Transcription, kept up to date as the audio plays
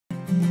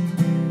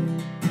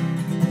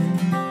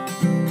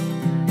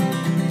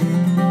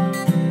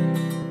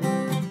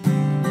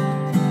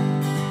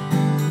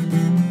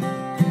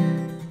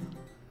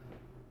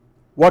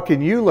What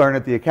can you learn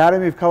at the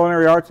Academy of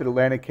Culinary Arts at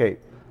Atlantic Cape?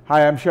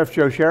 Hi, I'm Chef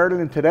Joe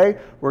Sheridan, and today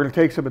we're going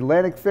to take some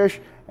Atlantic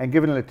fish and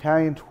give it an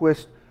Italian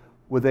twist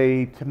with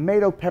a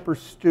tomato pepper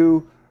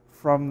stew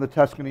from the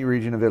Tuscany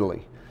region of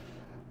Italy.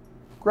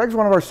 Greg's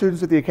one of our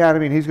students at the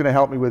Academy, and he's going to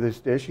help me with this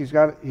dish.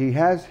 He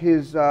has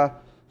his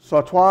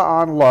saucepot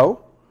on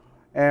low,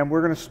 and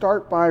we're going to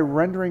start by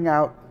rendering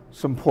out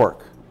some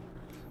pork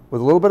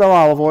with a little bit of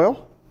olive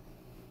oil.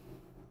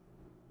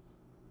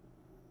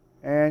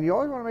 And you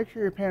always want to make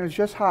sure your pan is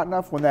just hot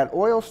enough. When that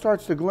oil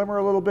starts to glimmer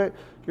a little bit,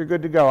 you're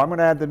good to go. I'm going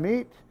to add the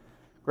meat.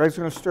 Greg's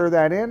going to stir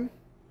that in.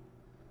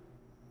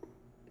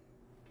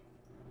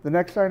 The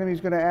next item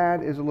he's going to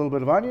add is a little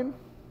bit of onion.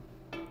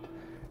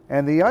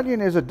 And the onion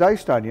is a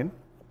diced onion.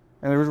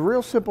 And there's a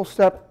real simple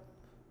step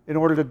in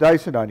order to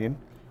dice an onion.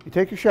 You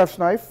take your chef's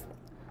knife,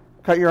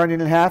 cut your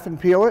onion in half and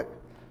peel it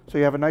so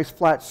you have a nice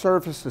flat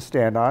surface to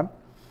stand on.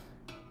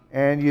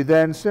 And you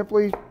then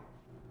simply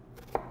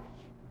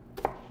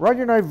run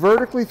your knife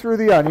vertically through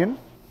the onion.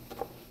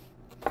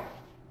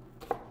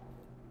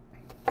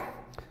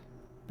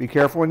 Be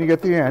careful when you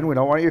get to the end. We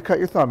don't want you to cut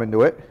your thumb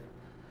into it.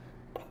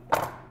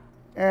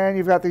 And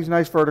you've got these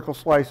nice vertical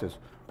slices.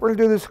 We're going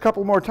to do this a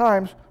couple more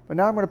times, but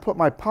now I'm going to put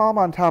my palm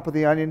on top of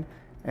the onion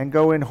and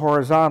go in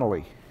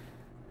horizontally.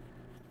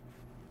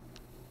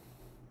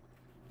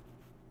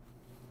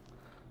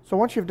 So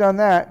once you've done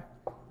that,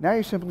 now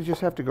you simply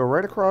just have to go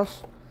right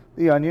across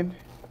the onion,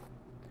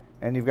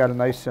 and you've got a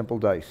nice simple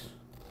dice.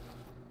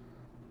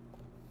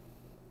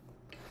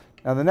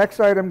 Now the next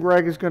item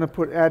Greg is going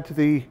to add to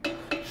the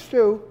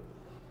stew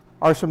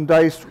are some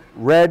diced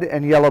red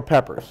and yellow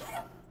peppers.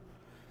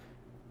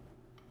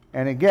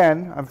 And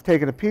again, I've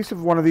taken a piece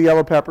of one of the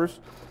yellow peppers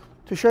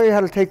to show you how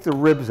to take the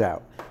ribs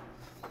out.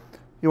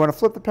 You want to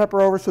flip the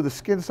pepper over so the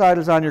skin side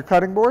is on your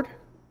cutting board.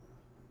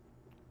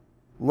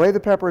 Lay the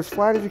pepper as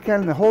flat as you can,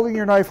 and then holding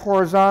your knife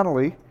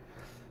horizontally,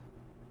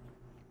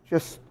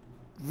 just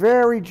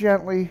very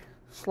gently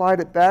slide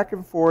it back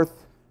and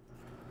forth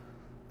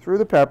through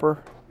the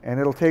pepper, and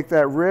it'll take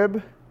that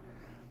rib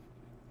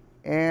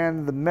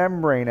and the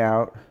membrane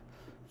out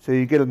so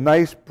you get a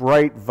nice,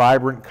 bright,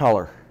 vibrant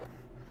color.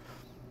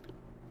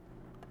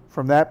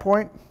 From that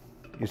point,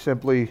 you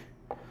simply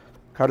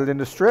cut it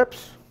into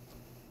strips.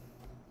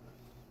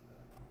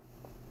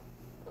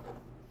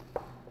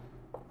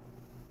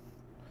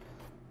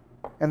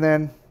 And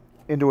then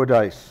into a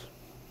dice.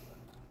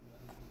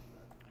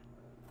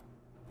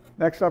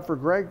 Next up for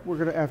Greg, we're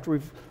going to, after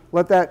we've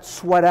let that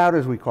sweat out,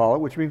 as we call it,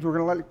 which means we're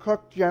going to let it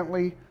cook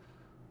gently,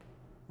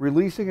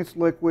 releasing its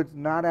liquids,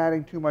 not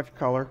adding too much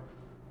color.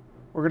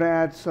 We're going to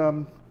add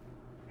some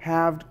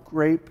halved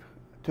grape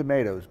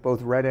tomatoes,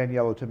 both red and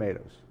yellow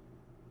tomatoes.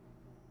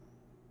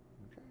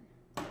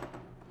 Okay.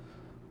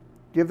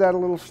 Give that a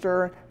little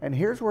stir, and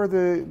here's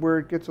where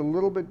it gets a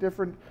little bit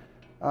different.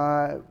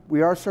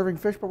 We are serving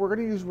fish, but we're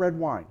going to use red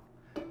wine.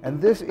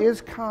 And this is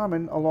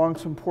common along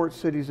some port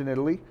cities in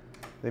Italy.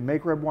 They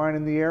make red wine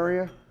in the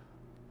area.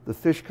 The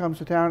fish comes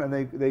to town, and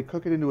they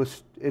cook it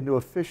into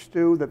a fish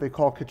stew that they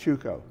call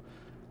caciucco.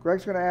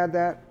 Greg's going to add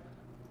that.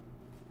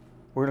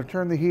 We're going to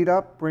turn the heat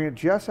up, bring it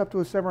just up to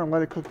a simmer, and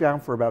let it cook down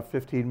for about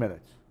 15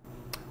 minutes.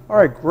 All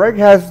right, Greg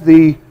has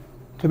the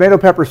tomato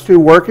pepper stew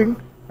working,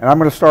 and I'm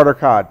going to start our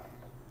cod.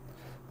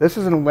 This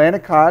is an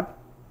Atlantic cod,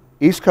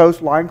 East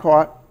Coast, line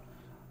caught.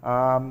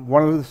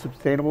 One of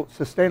the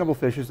sustainable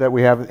fishes that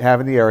we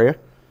have in the area.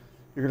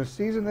 You're going to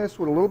season this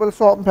with a little bit of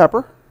salt and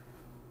pepper.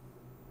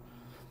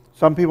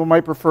 Some people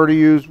might prefer to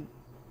use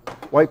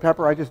white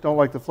pepper. I just don't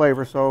like the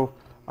flavor, so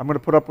I'm going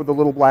to put up with the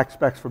little black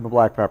specks from the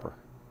black pepper.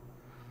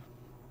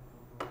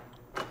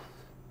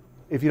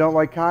 If you don't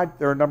like cod,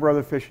 there are a number of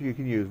other fish you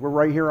can use. We're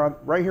right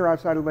here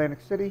outside Atlantic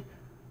City.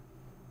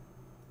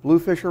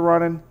 Bluefish are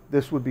running.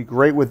 This would be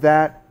great with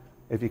that.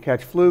 If you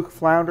catch fluke,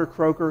 flounder,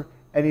 croaker,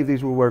 any of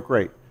these will work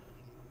great.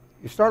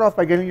 You start off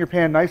by getting your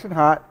pan nice and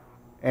hot,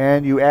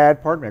 and you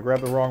add, pardon me, I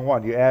grabbed the wrong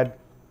one. You add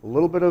a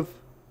little bit of,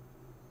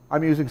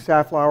 I'm using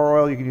safflower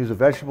oil. You can use a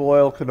vegetable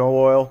oil, canola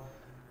oil.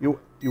 You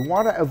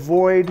want to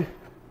avoid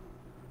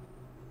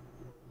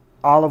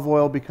olive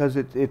oil because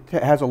it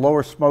has a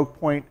lower smoke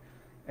point,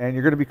 and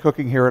you're going to be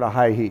cooking here at a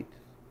high heat.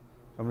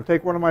 I'm going to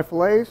take one of my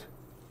fillets,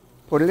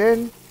 put it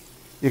in.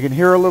 You can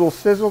hear a little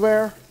sizzle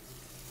there. I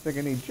think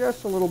I need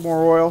just a little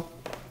more oil.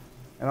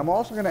 And I'm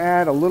also going to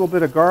add a little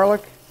bit of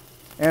garlic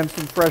and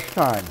some fresh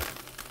thyme.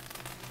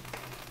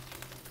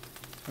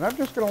 And I'm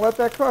just going to let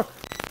that cook.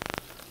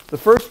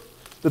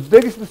 The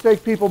biggest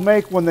mistake people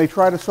make when they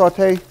try to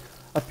saute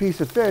a piece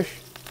of fish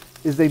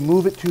is they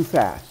move it too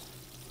fast.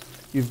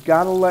 You've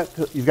got to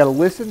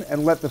listen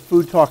and let the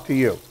food talk to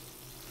you.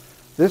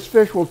 This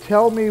fish will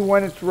tell me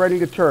when it's ready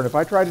to turn. If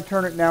I try to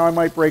turn it now, I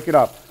might break it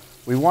up.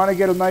 We want to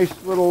get a nice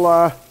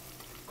little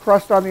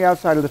crust on the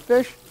outside of the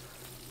fish.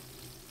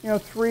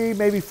 3,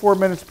 maybe 4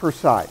 minutes per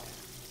side.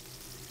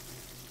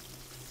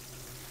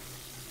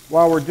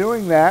 While we're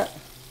doing that,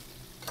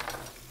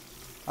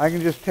 I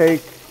can just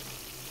take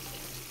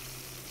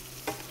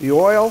the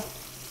oil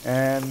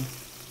and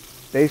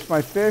baste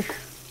my fish,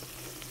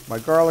 my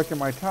garlic and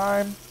my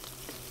thyme.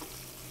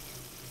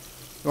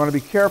 You want to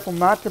be careful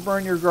not to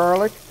burn your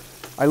garlic.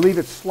 I leave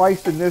it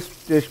sliced in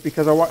this dish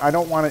because I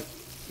don't want it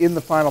in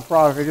the final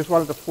product. I just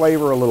want it to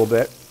flavor a little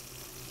bit.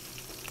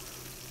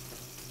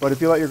 But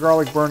if you let your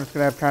garlic burn, it's going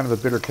to have kind of a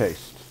bitter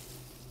taste.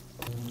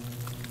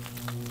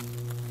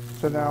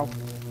 So now,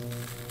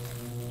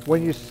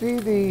 when you see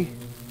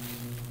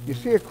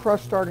a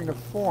crust starting to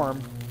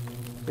form,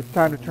 it's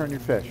time to turn your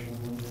fish.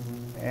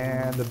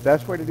 And the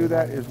best way to do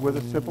that is with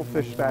a simple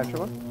fish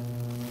spatula.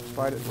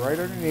 Slide it right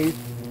underneath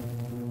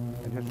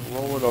and just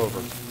roll it over.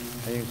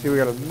 And you can see we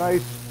got a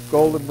nice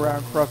golden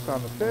brown crust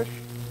on the fish.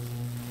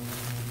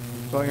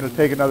 It's only going to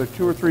take another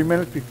 2 or 3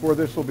 minutes before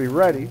this will be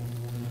ready.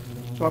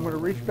 So I'm going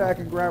to reach back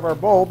and grab our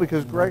bowl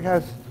because Greg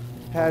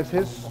has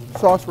his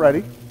sauce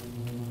ready.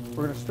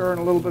 We're going to stir in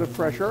a little bit of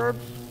fresh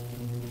herbs,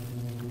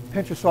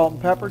 pinch of salt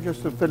and pepper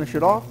just to finish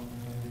it off,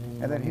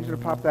 and then he's going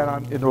to pop that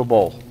on into a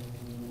bowl.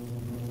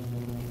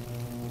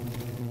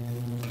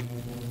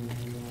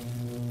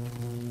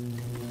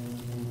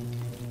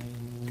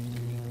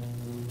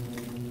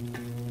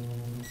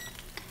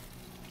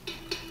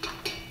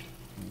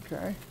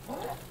 Okay. There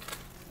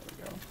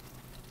we go.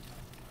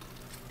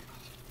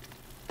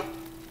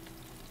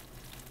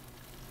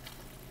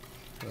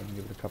 Go ahead and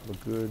give it a couple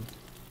of good.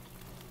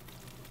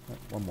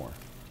 One more.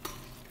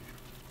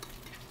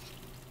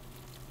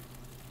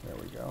 There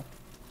we go.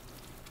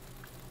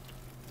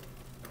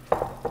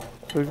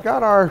 So we've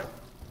got our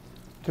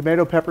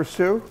tomato pepper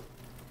stew.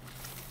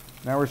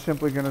 Now we're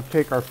simply going to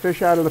take our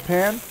fish out of the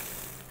pan.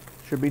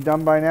 Should be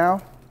done by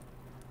now.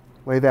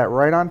 Lay that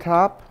right on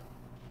top.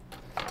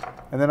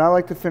 And then I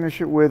like to finish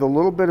it with a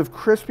little bit of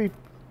crispy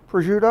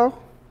prosciutto,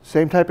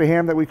 same type of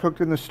ham that we cooked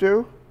in the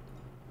stew.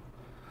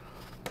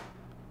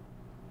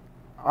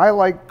 I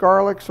like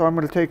garlic, so I'm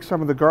going to take some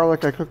of the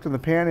garlic I cooked in the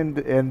pan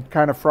and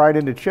kind of fried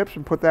into chips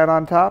and put that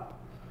on top.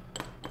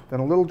 Then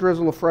a little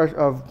drizzle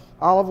of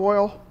olive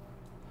oil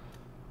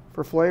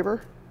for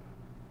flavor.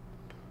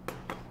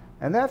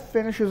 And that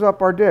finishes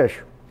up our dish.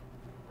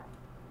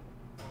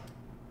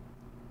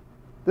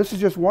 This is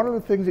just one of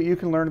the things that you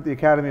can learn at the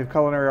Academy of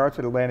Culinary Arts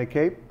at Atlantic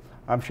Cape.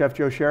 I'm Chef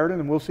Joe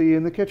Sheridan, and we'll see you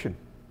in the kitchen.